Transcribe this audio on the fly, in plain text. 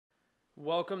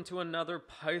Welcome to another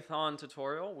Python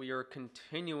tutorial. We are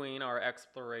continuing our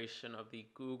exploration of the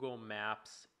Google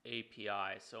Maps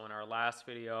API. So in our last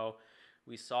video,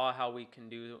 we saw how we can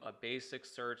do a basic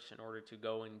search in order to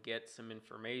go and get some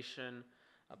information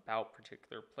about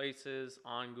particular places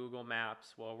on Google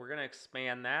Maps. Well, we're going to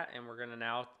expand that, and we're going to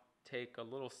now take a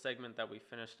little segment that we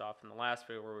finished off in the last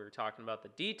video where we were talking about the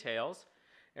details.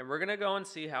 And we're going to go and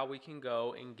see how we can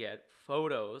go and get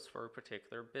photos for a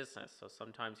particular business. So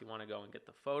sometimes you want to go and get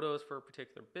the photos for a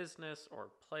particular business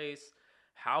or place.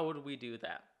 How would we do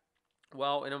that?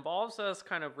 Well, it involves us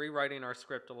kind of rewriting our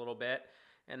script a little bit.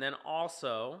 And then it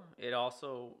also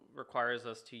requires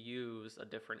us to use a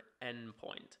different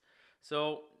endpoint.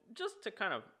 So just to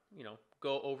kind of,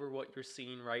 go over what you're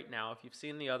seeing right now. If you've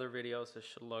seen the other videos, this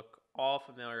should look all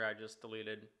familiar. I just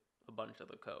deleted a bunch of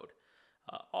the code.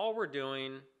 All we're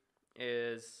doing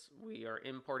is we are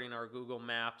importing our Google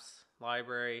Maps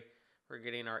library. We're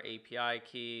getting our API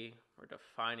key. We're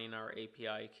defining our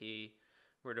API key.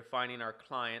 We're defining our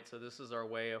client. So this is our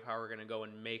way of how we're going to go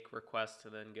and make requests to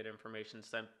then get information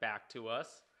sent back to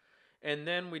us. And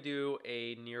then we do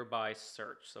a nearby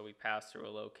search. So we pass through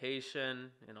a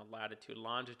location in a latitude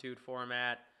longitude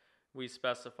format. We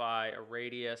specify a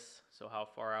radius. So how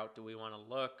far out do we want to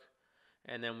look?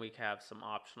 And then we have some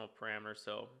optional parameters.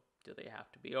 So do they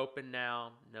have to be open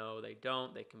now? No, they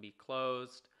don't. They can be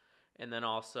closed. And then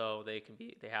also they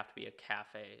have to be a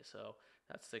cafe. So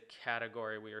that's the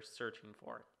category we are searching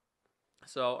for.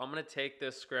 So I'm going to take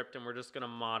this script and we're just going to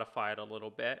modify it a little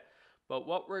bit. But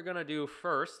what we're going to do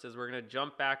first is we're going to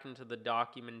jump back into the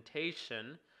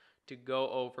documentation to go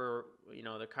over,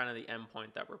 the kind of the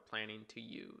endpoint that we're planning to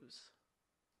use.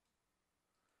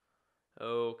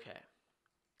 Okay.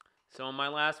 So in my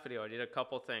last video, I did a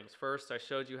couple things. First, I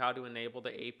showed you how to enable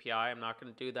the API. I'm not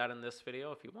going to do that in this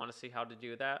video. If you want to see how to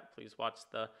do that, please watch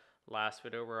the last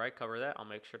video where I cover that. I'll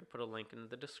make sure to put a link in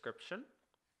the description.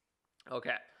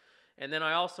 Okay. And then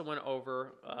I also went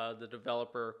over the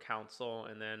developer council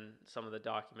and then some of the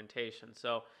documentation.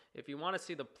 So if you want to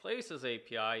see the Places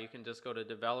API, you can just go to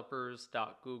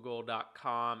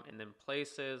developers.google.com and then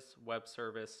Places, Web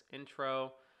Service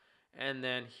Intro. And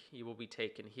then you will be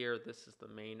taken here. This is the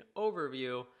main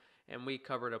overview. And we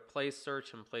covered a place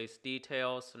search and place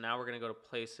details. So now we're going to go to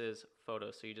places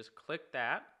photos. So you just click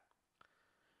that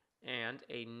and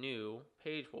a new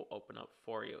page will open up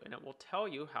for you. And it will tell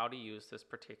you how to use this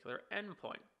particular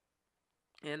endpoint.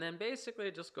 And then basically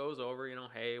it just goes over,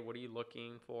 hey, what are you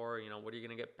looking for? What are you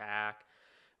going to get back?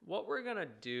 What we're going to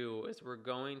do is we're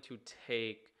going to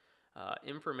take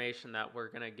information that we're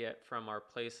going to get from our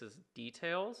places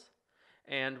details.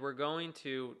 And we're going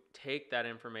to take that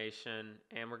information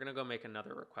and we're going to go make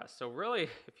another request. So really,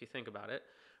 if you think about it,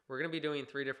 we're going to be doing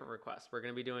 3 different requests. We're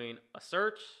going to be doing a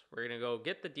search, we're going to go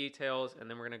get the details, and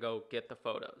then we're going to go get the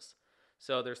photos.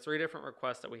 So there's 3 different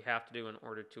requests that we have to do in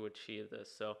order to achieve this.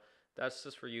 So that's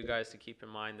just for you guys to keep in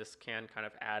mind. This can kind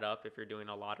of add up if you're doing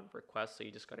a lot of requests, so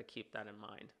you just got to keep that in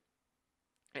mind.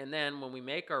 And then when we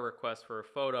make our request for a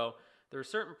photo, there are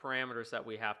certain parameters that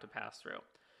we have to pass through.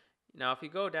 Now, if you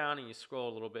go down and you scroll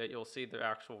a little bit, you'll see the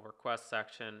actual request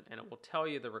section, and it will tell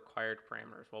you the required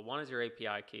parameters. Well, one is your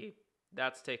API key.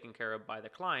 That's taken care of by the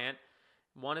client.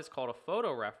 One is called a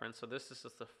photo reference. So this is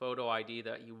just the photo ID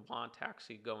that you want to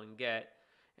actually go and get.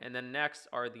 And then next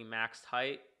are the max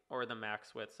height or the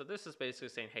max width. So this is basically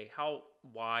saying, hey, how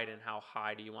wide and how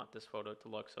high do you want this photo to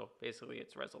look? So basically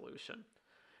it's resolution.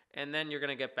 And then you're going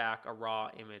to get back a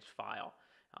raw image file.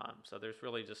 So there's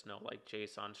really just no like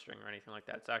JSON string or anything like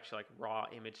that. It's actually like raw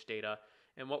image data.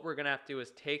 And what we're going to have to do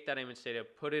is take that image data,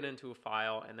 put it into a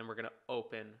file, and then we're going to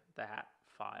open that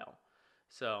file.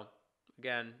 So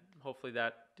again, hopefully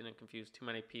that didn't confuse too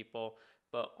many people.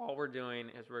 But all we're doing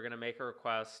is we're going to make a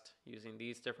request using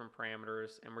these different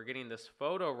parameters. And we're getting this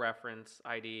photo reference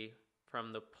ID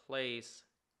from the place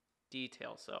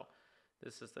detail. So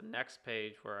this is the next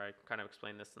page where I kind of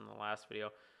explained this in the last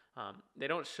video. They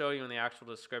don't show you in the actual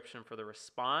description for the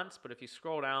response, but if you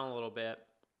scroll down a little bit,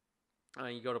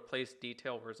 you go to place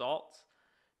detail results,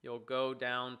 you'll go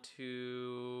down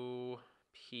to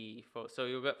P, so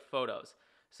you'll get photos.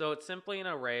 So it's simply an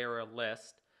array or a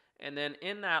list, and then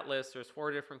in that list, there's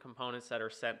 4 different components that are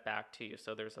sent back to you.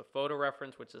 So there's a photo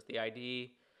reference, which is the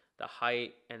ID, the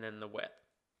height, and then the width.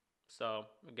 So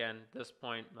again, at this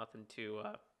point, nothing too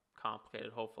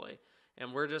complicated, hopefully.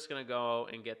 And we're just going to go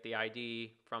and get the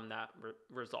ID from that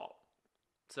result.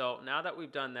 So now that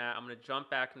we've done that, I'm going to jump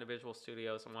back into Visual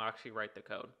Studios and we'll actually write the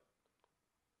code.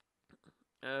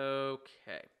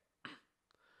 Okay.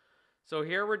 So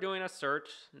here we're doing a search.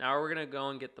 Now we're going to go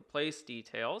and get the place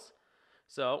details.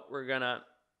 So we're going to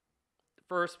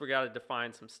first we got to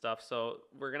define some stuff. So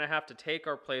we're going to have to take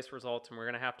our place results and we're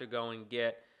going to have to go and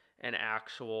get an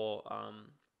actual,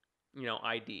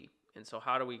 ID. And so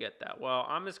how do we get that? Well,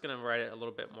 I'm just going to write it a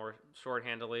little bit more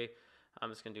shorthandedly. I'm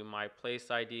just going to do my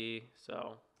place ID.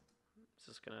 So it's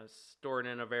just going to store it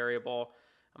in a variable.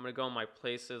 I'm going to go in my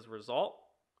places result.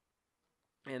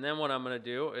 And then what I'm going to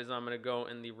do is I'm going to go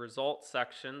in the result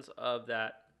sections of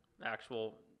that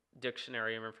actual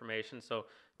dictionary of information. So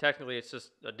technically it's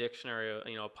just a dictionary,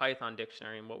 a Python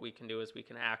dictionary. And what we can do is we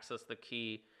can access the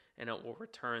key and it will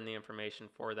return the information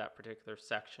for that particular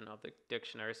section of the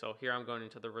dictionary. So here I'm going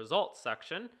into the results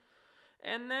section.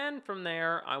 And then from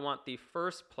there, I want the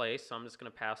first place. So I'm just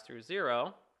going to pass through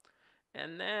 0.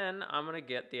 And then I'm going to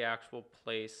get the actual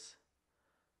place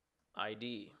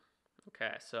ID.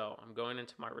 Okay, so I'm going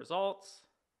into my results.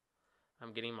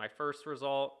 I'm getting my first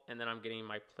result, and then I'm getting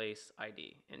my place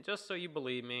ID. And just so you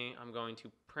believe me, I'm going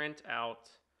to print out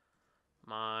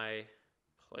my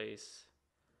place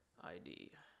ID.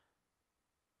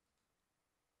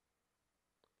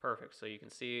 Perfect, so you can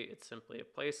see it's simply a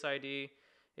place ID.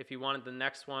 If you wanted the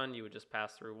next one, you would just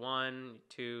pass through 1,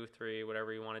 2, 3,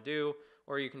 whatever you want to do,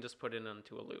 or you can just put it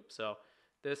into a loop. So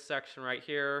this section right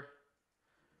here,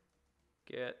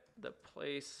 get the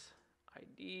place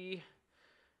ID,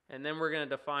 and then we're going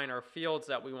to define our fields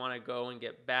that we want to go and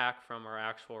get back from our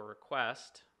actual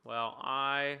request. Well,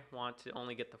 I want to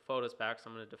only get the photos back, so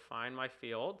I'm going to define my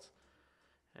fields,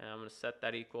 and I'm going to set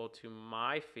that equal to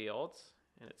my fields,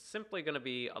 and it's simply going to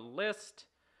be a list,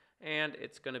 and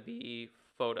it's going to be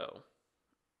photo.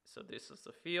 So this is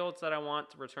the fields that I want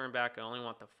to return back. I only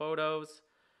want the photos,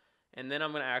 and then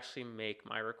I'm going to actually make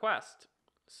my request.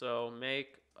 So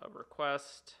make a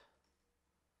request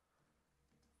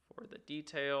for the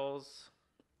details.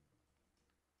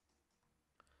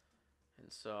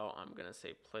 And so I'm going to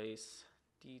say place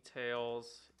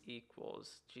details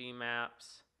equals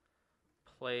gmaps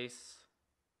place,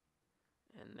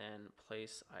 and then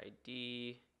place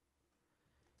ID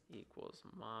equals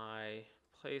my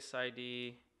place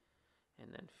ID,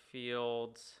 and then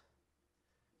fields,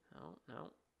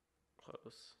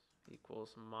 close,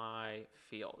 equals my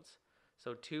fields.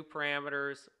 So 2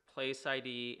 parameters, place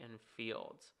ID and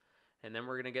fields. And then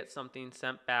we're going to get something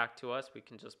sent back to us. We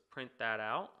can just print that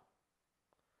out.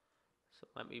 So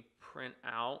let me print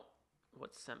out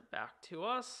what's sent back to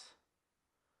us.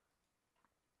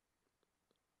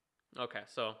 Okay,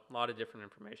 so a lot of different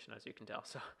information, as you can tell.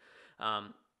 So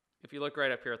if you look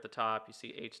right up here at the top, you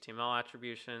see HTML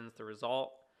attributions, the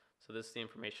result. So this is the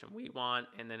information we want,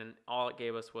 and then all it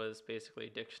gave us was basically a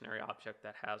dictionary object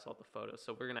that has all the photos.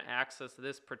 So we're going to access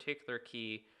this particular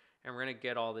key, and we're going to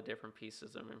get all the different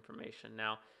pieces of information.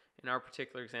 Now, in our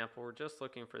particular example, we're just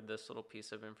looking for this little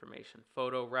piece of information,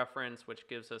 photo reference, which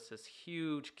gives us this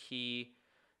huge key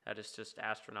that is just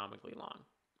astronomically long.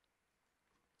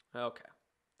 Okay.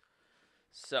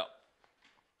 So,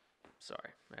 sorry,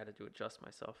 I had to adjust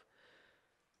myself.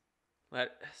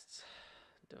 Let's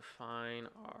define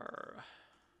our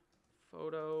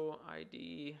photo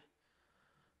ID.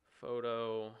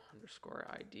 Photo underscore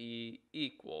ID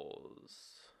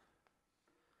equals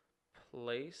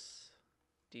place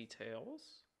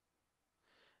details.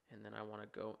 And then I want to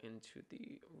go into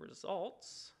the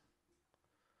results.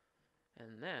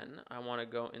 And then I want to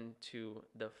go into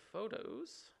the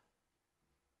photos.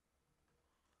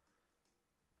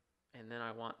 And then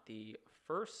I want the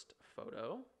first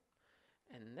photo,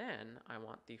 and then I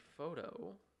want the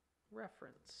photo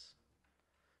reference.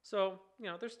 So,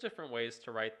 there's different ways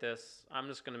to write this. I'm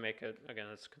just going to make it, again,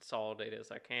 as consolidated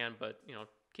as I can, but,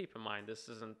 keep in mind, this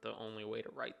isn't the only way to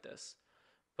write this.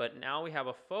 But now we have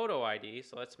a photo ID,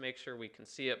 so let's make sure we can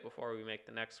see it before we make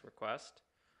the next request.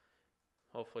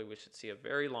 Hopefully we should see a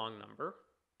very long number.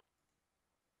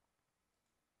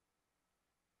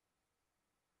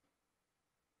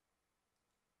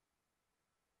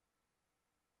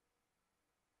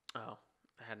 Oh,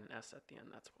 I had an S at the end,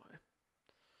 that's why.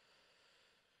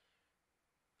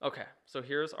 Okay, so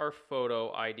here's our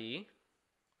photo ID.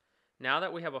 Now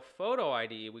that we have a photo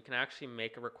ID, we can actually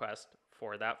make a request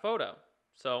for that photo.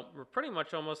 So we're pretty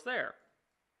much almost there.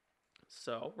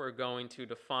 So we're going to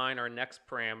define our next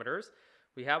parameters.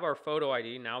 We have our photo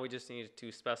ID, now we just need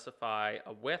to specify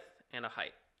a width and a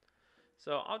height.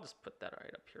 So I'll just put that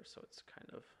right up here so it's kind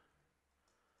of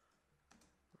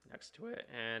next to it,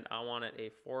 and I want it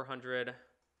a 400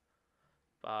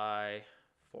 by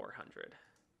 400.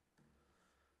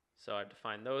 So I've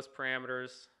defined those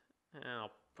parameters, and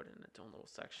I'll put it in its own little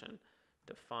section.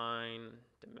 Define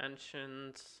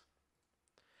dimensions,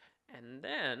 and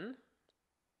then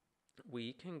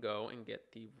we can go and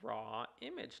get the raw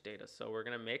image data. So we're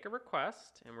going to make a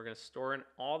request and we're going to store in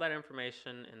all that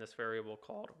information in this variable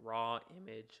called raw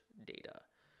image data.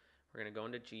 We're going to go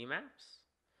into Gmaps.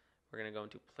 We're going to go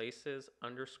into places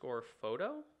underscore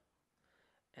photo.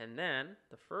 And then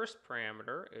the first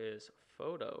parameter is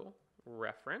photo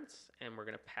reference. And we're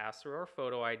going to pass through our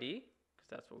photo ID because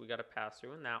that's what we got to pass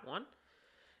through in that one.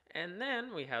 And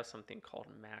then we have something called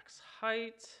max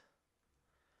height.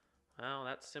 Well,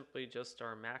 that's simply just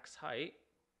our max height.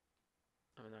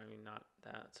 I mean, not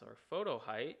that, it's our photo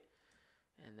height.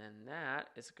 And then that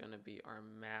is going to be our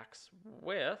max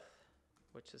width,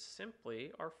 which is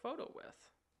simply our photo width.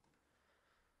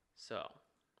 So,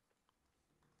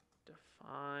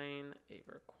 define a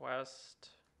request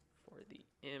for the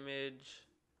image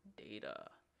data.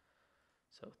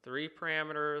 So 3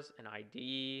 parameters, an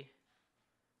ID,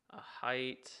 a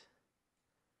height,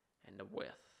 and a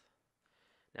width.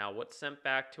 Now what's sent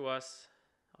back to us,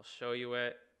 I'll show you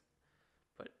it,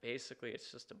 but basically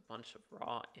it's just a bunch of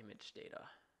raw image data.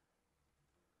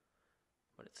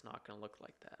 But it's not going to look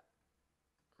like that.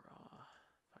 Raw,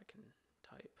 if I can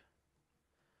type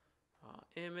raw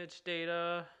image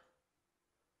data.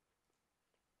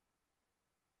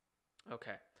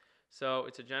 Okay, so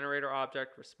it's a generator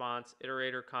object, response,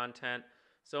 iterator content.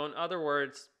 So in other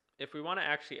words, if we want to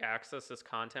actually access this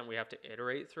content, we have to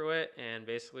iterate through it. And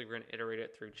basically, we're going to iterate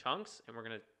it through chunks. And we're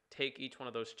going to take each one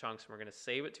of those chunks and we're going to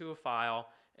save it to a file.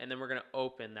 And then we're going to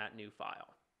open that new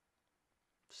file.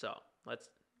 So let's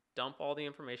dump all the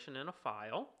information in a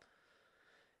file.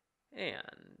 And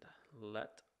we're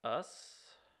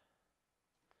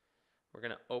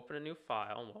going to open a new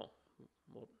file.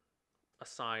 We'll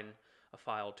assign a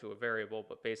file to a variable,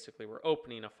 but basically we're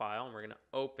opening a file and we're going to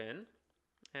open,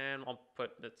 and I'll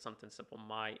put it something simple,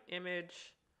 my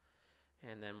image,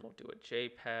 and then we'll do a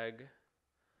JPEG,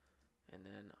 and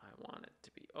then I want it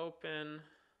to be open.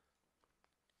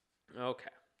 Okay,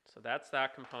 so that's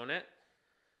that component.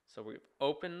 So we've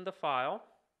opened the file.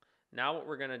 Now what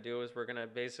we're going to do is we're going to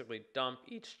basically dump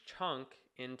each chunk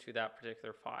into that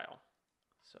particular file.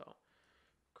 So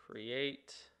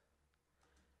create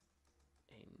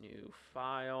a new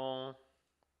file,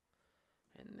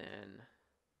 and then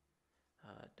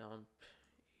dump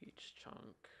each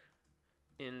chunk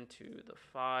into the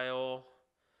file,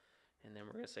 and then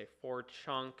we're going to say for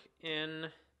chunk in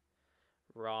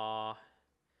raw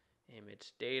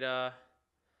image data.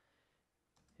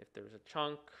 If there's a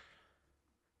chunk,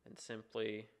 then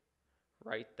simply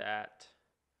write that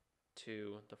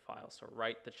to the file. So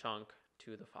write the chunk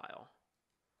to the file.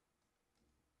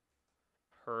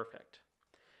 Perfect.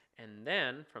 And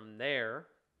then from there,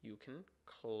 you can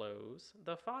close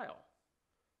the file.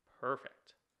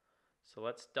 Perfect. So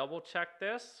let's double check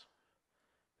this.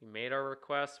 We made our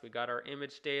request, we got our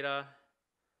image data.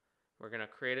 We're going to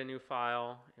create a new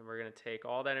file, and we're going to take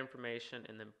all that information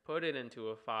and then put it into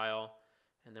a file,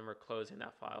 and then we're closing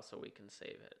that file so we can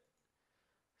save it.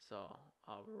 So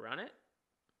I'll run it.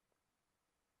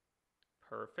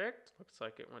 Perfect. Looks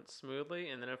like it went smoothly.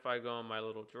 And then if I go in my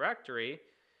little directory,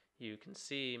 you can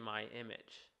see my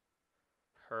image.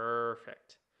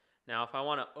 Perfect. Now, if I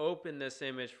want to open this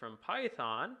image from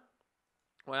Python,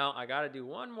 well, I got to do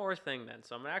one more thing then.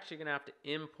 So I'm actually going to have to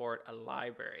import a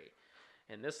library.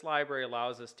 And this library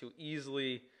allows us to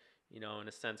easily, in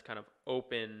a sense, kind of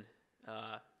open,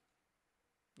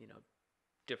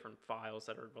 different files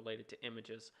that are related to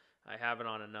images. I have it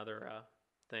on another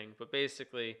thing, but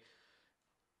basically,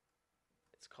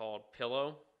 it's called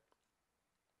Pillow.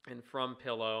 And from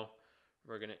Pillow,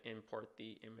 we're going to import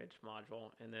the image module.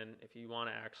 And then if you want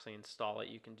to actually install it,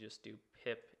 you can just do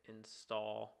pip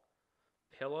install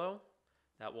Pillow.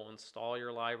 That will install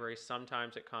your library.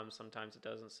 Sometimes it comes, sometimes it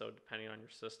doesn't. So depending on your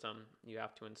system, you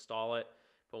have to install it.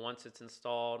 But once it's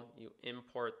installed, you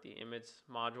import the image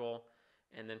module,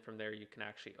 and then from there you can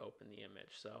actually open the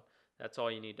image. So that's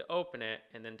all you need to open it.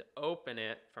 And then to open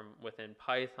it from within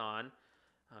Python,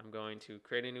 I'm going to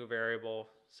create a new variable,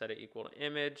 set it equal to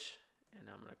image, and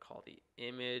I'm going to call the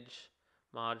image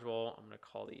module. I'm going to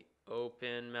call the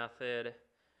open method,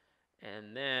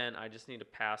 and then I just need to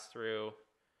pass through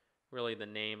really the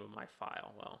name of my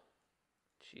file. Well,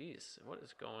 geez, what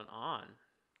is going on?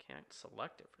 Can't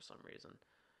select it for some reason.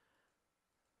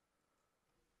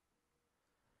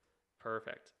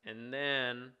 Perfect. And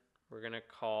then we're going to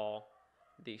call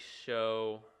the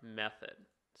show method.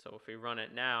 So if we run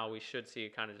it now, we should see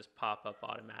it kind of just pop up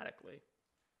automatically.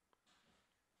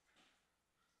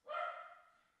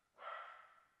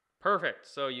 Perfect.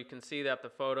 So you can see that the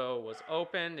photo was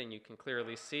opened and you can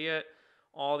clearly see it.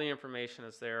 All the information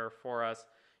is there for us.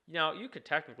 You could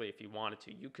technically, if you wanted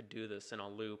to, you could do this in a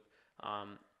loop.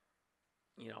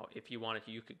 if you wanted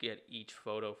to, you could get each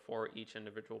photo for each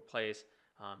individual place.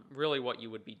 Really what you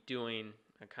would be doing,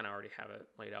 I kind of already have it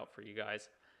laid out for you guys.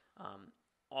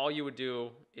 All you would do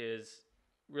is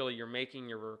really you're making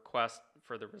your request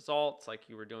for the results like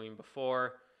you were doing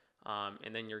before,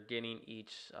 and then you're getting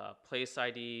each place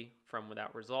ID from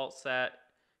that result set.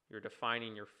 You're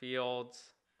defining your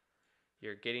fields.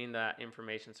 You're getting that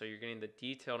information, so you're getting the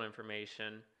detailed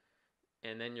information,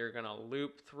 and then you're going to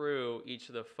loop through each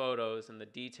of the photos and the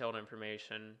detailed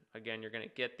information. Again, you're going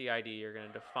to get the ID, you're going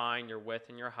to define your width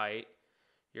and your height,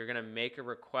 you're going to make a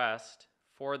request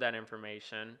for that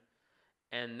information,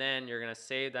 and then you're going to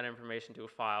save that information to a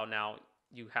file. Now,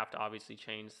 you have to obviously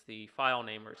change the file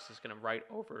name, or it's just going to write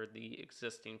over the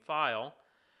existing file.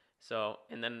 So,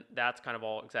 and then that's kind of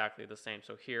all exactly the same.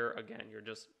 So here, again, you're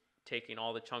just taking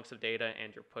all the chunks of data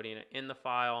and you're putting it in the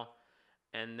file,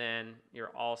 and then you're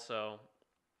also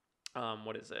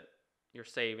you're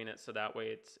saving it, so that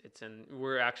way it's in,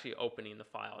 we're actually opening the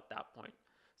file at that point.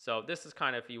 So this is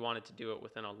kind of, if you wanted to do it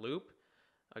within a loop,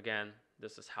 again,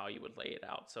 this is how you would lay it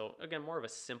out. So again, more of a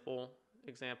simple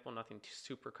example, nothing too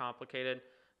super complicated,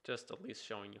 just at least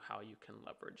showing you how you can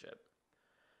leverage it.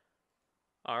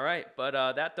 All right, but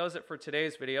that does it for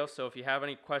today's video. So if you have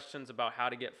any questions about how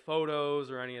to get photos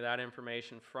or any of that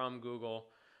information from Google,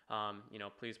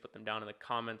 please put them down in the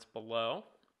comments below.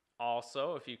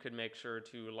 Also, if you could make sure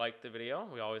to like the video,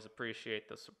 we always appreciate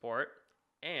the support.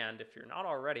 And if you're not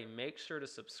already, make sure to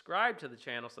subscribe to the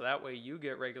channel so that way you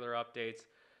get regular updates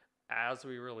as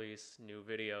we release new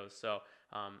videos. So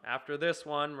after this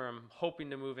one, I'm hoping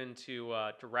to move into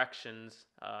directions,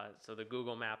 so the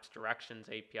Google Maps Directions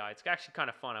API. It's actually kind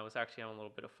of fun. I was actually having a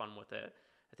little bit of fun with it.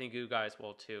 I think you guys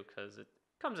will too, because it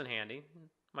comes in handy.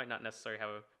 Might not necessarily have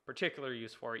a particular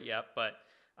use for it yet, but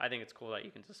I think it's cool that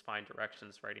you can just find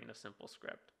directions writing a simple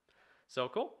script. So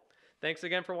cool. Thanks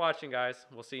again for watching, guys.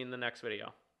 We'll see you in the next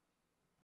video.